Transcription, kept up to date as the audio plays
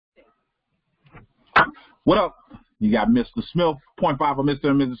What up? You got Mr. Smith, point five of Mr.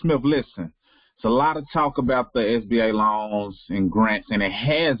 and Mrs. Smith. Listen, it's a lot of talk about the SBA loans and grants, and it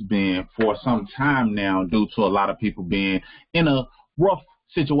has been for some time now due to a lot of people being in a rough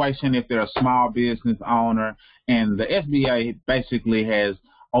situation if they're a small business owner. And the SBA basically has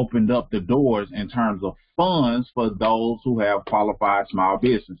opened up the doors in terms of funds for those who have qualified small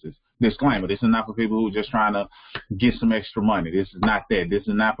businesses. Disclaimer, this is not for people who are just trying to get some extra money. This is not that. This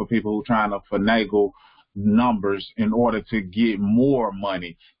is not for people who are trying to finagle numbers in order to get more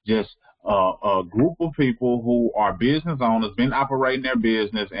money. Just a group of people who are business owners, been operating their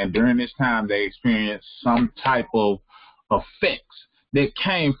business, and during this time they experienced some type of effects that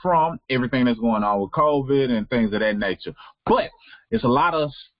came from everything that's going on with COVID and things of that nature. But it's a lot of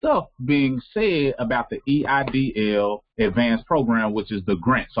stuff being said about the EIDL Advanced Program, which is the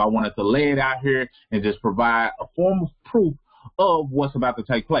grant. So I wanted to lay it out here and just provide a form of proof of what's about to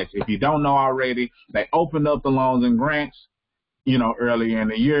take place. If you don't know already, they opened up the loans and grants, earlier in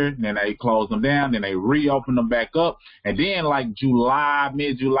the year, then they closed them down, then they reopened them back up, and then like July,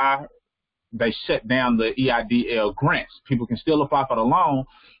 mid-July, they shut down the EIDL grants. People can still apply for the loan,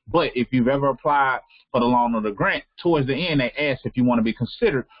 but if you've ever applied for the loan or the grant, towards the end they ask if you want to be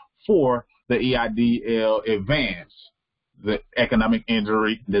considered for the EIDL Advance, the Economic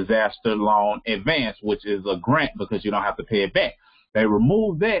Injury Disaster Loan Advance, which is a grant because you don't have to pay it back. They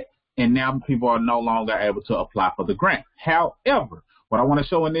removed that, and now people are no longer able to apply for the grant. However, what I want to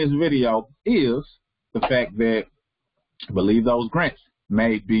show in this video is the fact that I believe those grants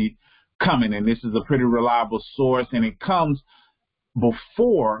may be coming, and this is a pretty reliable source, and it comes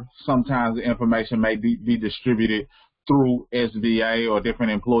before sometimes the information may be distributed through SBA or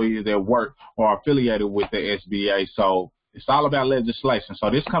different employees that work or are affiliated with the SBA. So it's all about legislation. So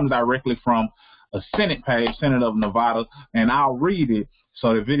this comes directly from a Senate page, Senate of Nevada, and I'll read it.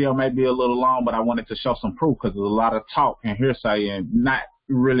 So the video may be a little long, but I wanted to show some proof because there's a lot of talk and hearsay and not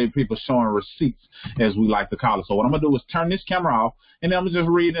really people showing receipts, as we like to call it. So what I'm going to do is turn this camera off, and then I'm going to just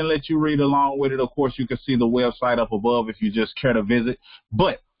read and let you read along with it. Of course, you can see the website up above if you just care to visit.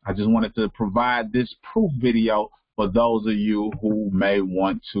 But I just wanted to provide this proof video for those of you who may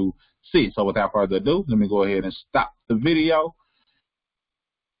want to see it. So without further ado, let me go ahead and stop the video.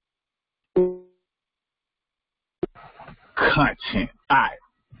 Content. All right.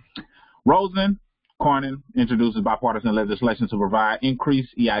 Rosen Cornyn introduces bipartisan legislation to provide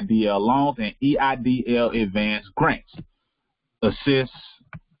increased EIDL loans and EIDL advanced grants. Assist,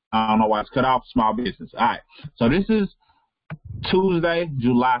 I don't know why it's cut off, small business. All right. So this is Tuesday,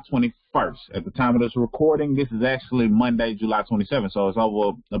 July 21st. At the time of this recording, this is actually Monday, July 27th. So it's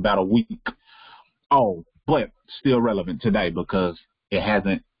over about a week old, but still relevant today because it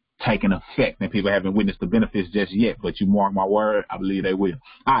hasn't taken effect and people haven't witnessed the benefits just yet, but you mark my word, I believe they will.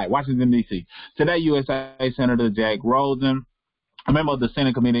 All right, Washington, D.C. Today, USA Senator Jack Rosen, a member of the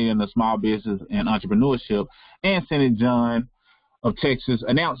Senate Committee on the Small Business and Entrepreneurship, and Senate John of Texas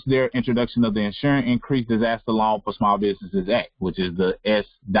announced their introduction of the Insurance Increased Disaster Loan for Small Businesses Act, which is the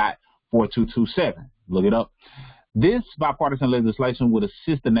S.4227. Look it up. This bipartisan legislation would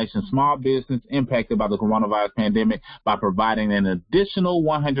assist the nation's small business impacted by the coronavirus pandemic by providing an additional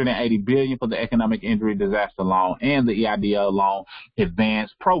 $180 billion for the Economic Injury Disaster Loan and the EIDL Loan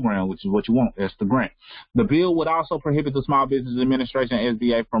Advance Program, which is what you want. That's the grant. The bill would also prohibit the Small Business Administration,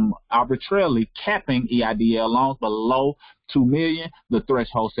 SBA, from arbitrarily capping EIDL loans below $2 million, the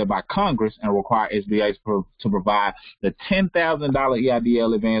threshold set by Congress, and require SBA to provide the $10,000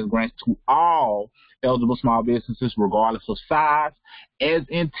 EIDL advance grants to all eligible small businesses, regardless of size, as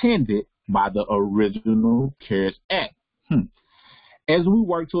intended by the original CARES Act. As we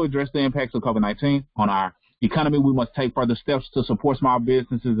work to address the impacts of COVID-19 on our economy, we must take further steps to support small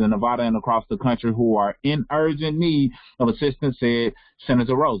businesses in Nevada and across the country who are in urgent need of assistance, said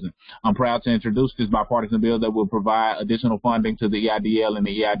Senator Rosen. I'm proud to introduce this bipartisan bill that will provide additional funding to the EIDL and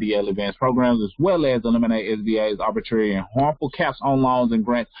the EIDL advanced programs, as well as eliminate SBA's arbitrary and harmful caps on loans and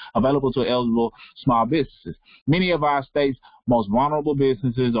grants available to eligible small businesses. Many of our state's most vulnerable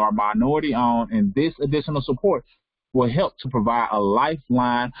businesses are minority-owned, and this additional support will help to provide a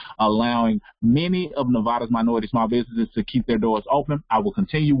lifeline, allowing many of Nevada's minority small businesses to keep their doors open. I will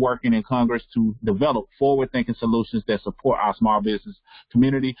continue working in Congress to develop forward-thinking solutions that support our small business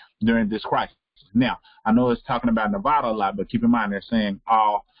community during this crisis. Now, I know it's talking about Nevada a lot, but keep in mind they're saying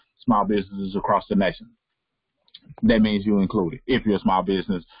all small businesses across the nation. That means you included if you're a small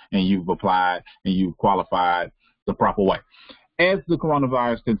business and you've applied and you've qualified the proper way. As the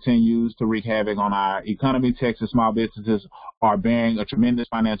coronavirus continues to wreak havoc on our economy, Texas small businesses are bearing a tremendous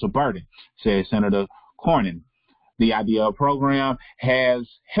financial burden, said Senator Cornyn. The EIDL program has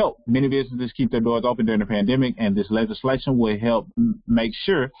helped many businesses keep their doors open during the pandemic, and this legislation will help make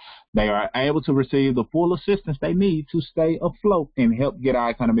sure they are able to receive the full assistance they need to stay afloat and help get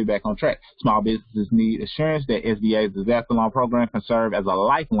our economy back on track. Small businesses need assurance that SBA's disaster loan program can serve as a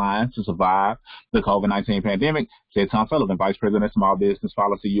lifeline to survive the COVID-19 pandemic, said Tom Sullivan, Vice President of Small Business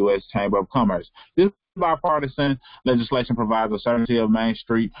Policy, U.S. Chamber of Commerce. This bipartisan legislation provides a certainty of Main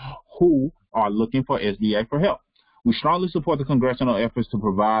Street who are looking for SBA for help. We strongly support the congressional efforts to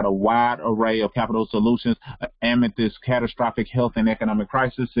provide a wide array of capital solutions amid this catastrophic health and economic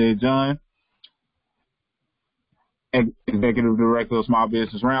crisis, said John, Executive Director of Small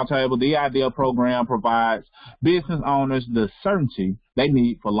Business Roundtable. The EIDL program provides business owners the certainty they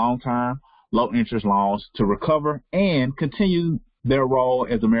need for long-term, low-interest loans to recover and continue their role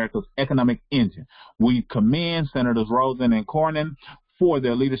as America's economic engine. We commend Senators Rosen and Cornyn for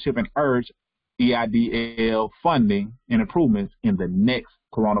their leadership and urge EIDL funding and improvements in the next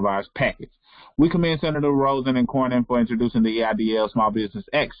coronavirus package. We commend Senator Rosen and Cornyn for introducing the EIDL Small Business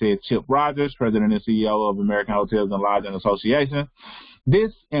Act, said Chip Rogers, President and CEO of American Hotels and Lodging Association.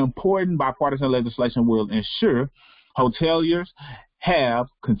 This important bipartisan legislation will ensure hoteliers have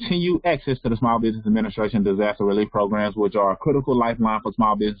continued access to the Small Business Administration disaster relief programs, which are a critical lifeline for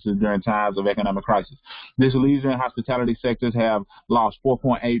small businesses during times of economic crisis. This leisure and hospitality sectors have lost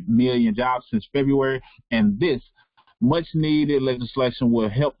 4.8 million jobs since February, and this much-needed legislation will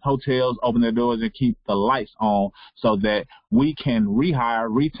help hotels open their doors and keep the lights on so that we can rehire,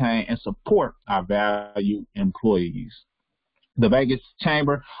 retain, and support our valued employees. The Vegas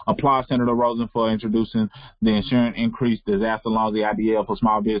Chamber applauds Senator Rosen for introducing the Insurance Increased Disaster Loans, the EIDL for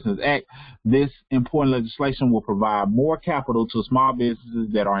Small Business Act. This important legislation will provide more capital to small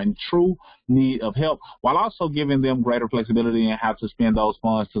businesses that are in true need of help, while also giving them greater flexibility in how to spend those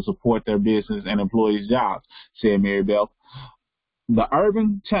funds to support their business and employees' jobs, said Mary Beth. The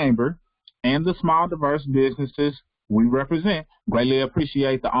Urban Chamber and the small, diverse businesses we represent greatly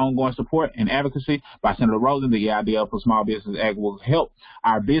appreciate the ongoing support and advocacy by Senator Rosen. The EIDL for Small Business Act will help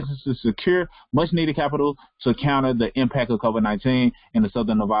our businesses secure much-needed capital to counter the impact of COVID-19 in the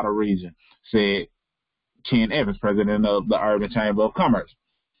Southern Nevada region, said Ken Evans, President of the Urban Chamber of Commerce.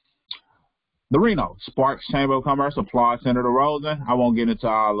 The Reno Sparks Chamber of Commerce applauds Senator Rosen. I won't get into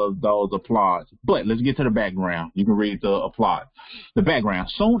all of those applauds, but let's get to the background. You can read the applause. The background.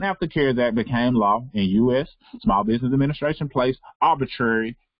 Soon after the CARES Act became law in U.S., Small Business Administration placed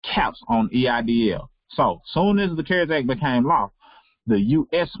arbitrary caps on EIDL. So, soon as the CARES Act became law, the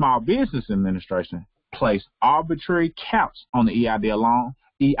U.S. Small Business Administration placed arbitrary caps on the EIDL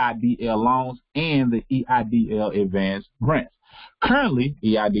loans and the EIDL advanced grants. Currently,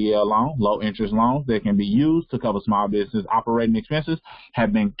 EIDL loans, low-interest loans that can be used to cover small business operating expenses,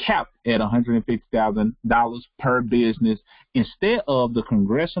 have been capped at $150,000 per business instead of the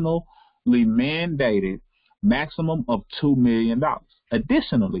congressionally mandated maximum of $2 million.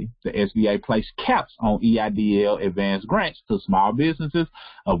 Additionally, the SBA placed caps on EIDL advanced grants to small businesses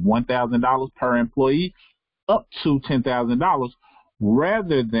of $1,000 per employee up to $10,000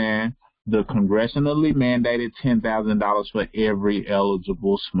 rather than the congressionally mandated $10,000 for every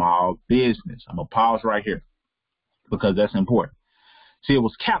eligible small business. I'm going to pause right here because that's important. See, it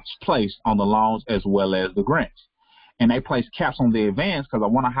was caps placed on the loans as well as the grants. And they placed caps on the advance because I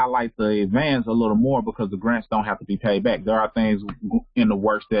want to highlight the advance a little more because the grants don't have to be paid back. There are things in the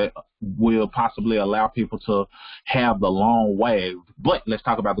works that will possibly allow people to have the loan waived. But let's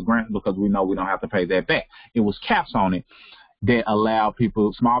talk about the grants because we know we don't have to pay that back. It was caps on it that allow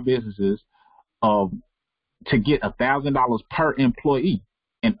people, small businesses, to get $1,000 per employee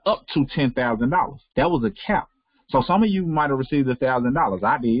and up to $10,000. That was a cap. So some of you might have received $1,000.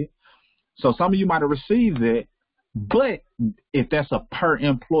 I did. So some of you might have received it, but if that's a per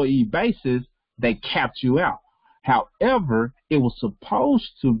employee basis, they capped you out. However, it was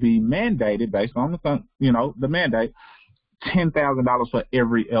supposed to be mandated based on the mandate, $10,000 for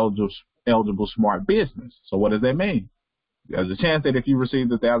every eligible smart business. So what does that mean? There's a chance that if you receive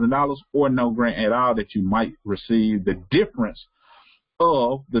the $1,000 or no grant at all, that you might receive the difference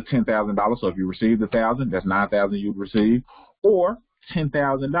of the $10,000. So if you receive the $1,000, that's $9,000 you'd receive, or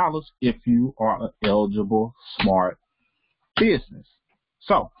 $10,000 if you are an eligible smart business.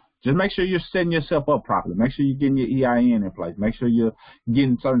 So just make sure you're setting yourself up properly. Make sure you're getting your EIN in place. Make sure you're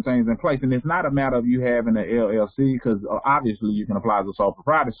getting certain things in place. And it's not a matter of you having an LLC because obviously you can apply as a sole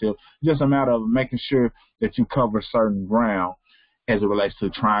proprietorship. It's just a matter of making sure that you cover certain ground as it relates to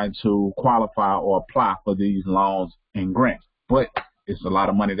trying to qualify or apply for these loans and grants. But it's a lot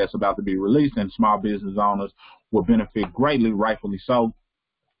of money that's about to be released, and small business owners will benefit greatly, rightfully so.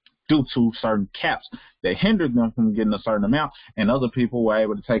 due to certain caps that hindered them from getting a certain amount, and other people were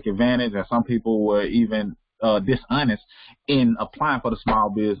able to take advantage, and some people were even dishonest in applying for the small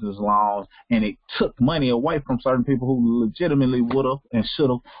business loans, and it took money away from certain people who legitimately would have and should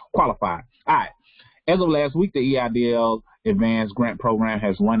have qualified. All right. As of last week, the EIDL Advanced Grant Program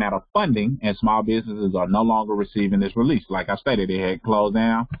has run out of funding, and small businesses are no longer receiving this release. Like I stated, they had closed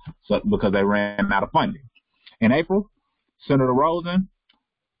down because they ran out of funding. In April, Senator Rosen,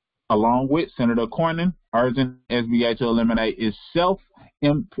 along with Senator Cornyn, urging SBA to eliminate its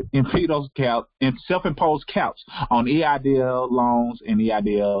self-imposed caps on EIDL loans and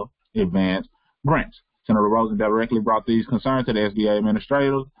EIDL advanced grants. Senator Rosen directly brought these concerns to the SBA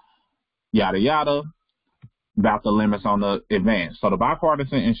administrators, yada, yada, about the limits on the advance. So the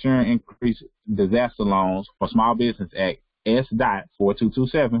Bipartisan Insurance Increased Disaster Loans for Small Business Act,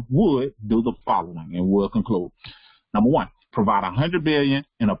 S.4227, would do the following, and will conclude. Number one, provide $100 billion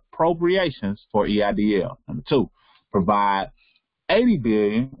in appropriations for EIDL. Number two, provide $80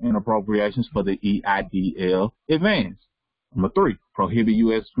 billion in appropriations for the EIDL advance. Number three, prohibit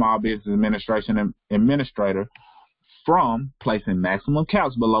U.S. Small Business Administration administrator from placing maximum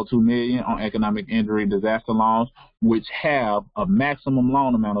caps below $2 million on economic injury disaster loans, which have a maximum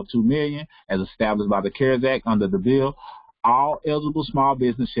loan amount of $2 million as established by the CARES Act. Under the bill, all eligible small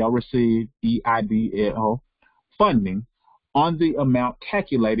business shall receive EIDL funding on the amount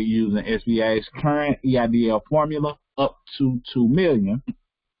calculated using SBA's current EIDL formula up to $2 million.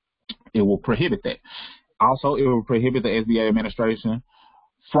 It will prohibit that. Also, it will prohibit the SBA administration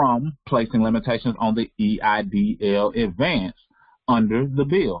from placing limitations on the EIDL advance. Under the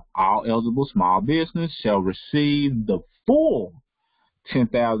bill, all eligible small business shall receive the full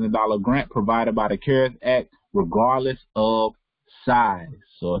 $10,000 grant provided by the CARES Act, regardless of size.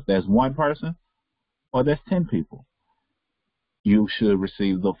 So if there's one person or there's 10 people, you should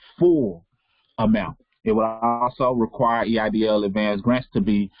receive the full amount. It will also require EIDL advanced grants to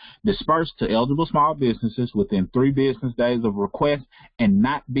be dispersed to eligible small businesses within 3 business days of request and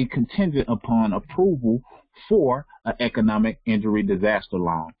not be contingent upon approval for an economic injury disaster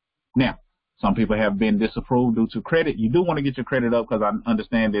loan. Now, some people have been disapproved due to credit. You do want to get your credit up, because I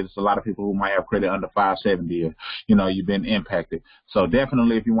understand there's a lot of people who might have credit under 570 or, you've been impacted. So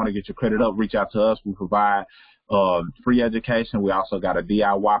definitely, if you want to get your credit up, reach out to us. We provide free education. We also got a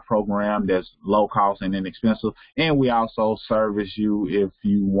DIY program that's low cost and inexpensive, and we also service you if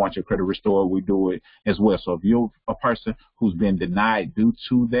you want your credit restored. We do it as well. So if you're a person who's been denied due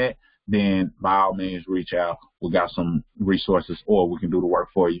to that, then by all means reach out. We got some resources, or we can do the work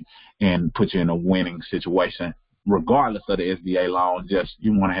for you and put you in a winning situation, regardless of the SBA loan. Just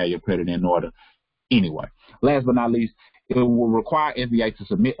you want to have your credit in order anyway. Last but not least, it will require SBA to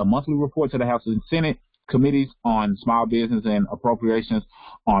submit a monthly report to the House and Senate committees on small business and appropriations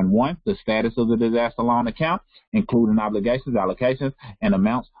on 1, the status of the disaster loan account, including obligations, allocations, and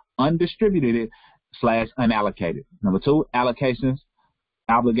amounts undistributed/unallocated. Number 2, allocations,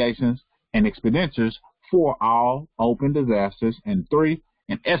 obligations, and expenditures for all open disasters. And 3,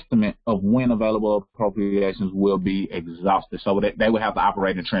 an estimate of when available appropriations will be exhausted, so that they will have to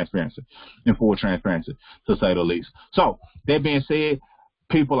operate in transparency, in full transparency, to say the least. So that being said,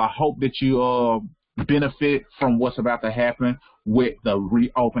 people, I hope that you benefit from what's about to happen with the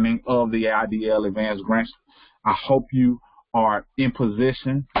reopening of the EIDL advanced grants. I hope you are in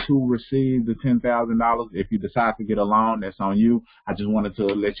position to receive the $10,000. If you decide to get a loan, that's on you. I just wanted to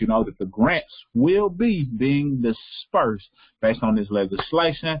let you know that the grants will be being dispersed based on this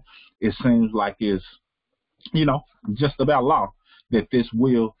legislation. It seems like it's, just about law that this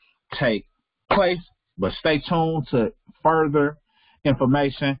will take place, but stay tuned to further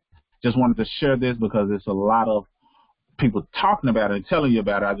information. Just wanted to share this because there's a lot of people talking about it and telling you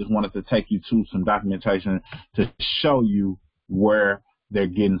about it. I just wanted to take you to some documentation to show you where they're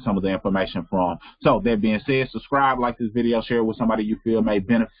getting some of the information from. So that being said, subscribe, like this video, share it with somebody you feel may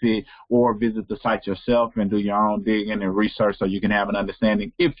benefit, or visit the site yourself and do your own digging and research so you can have an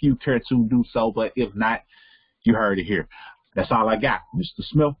understanding if you care to do so. But if not, you heard it here. That's all I got. Mr.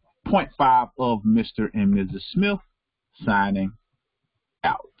 Smith, 0.5 of Mr. and Mrs. Smith, signing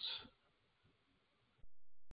out.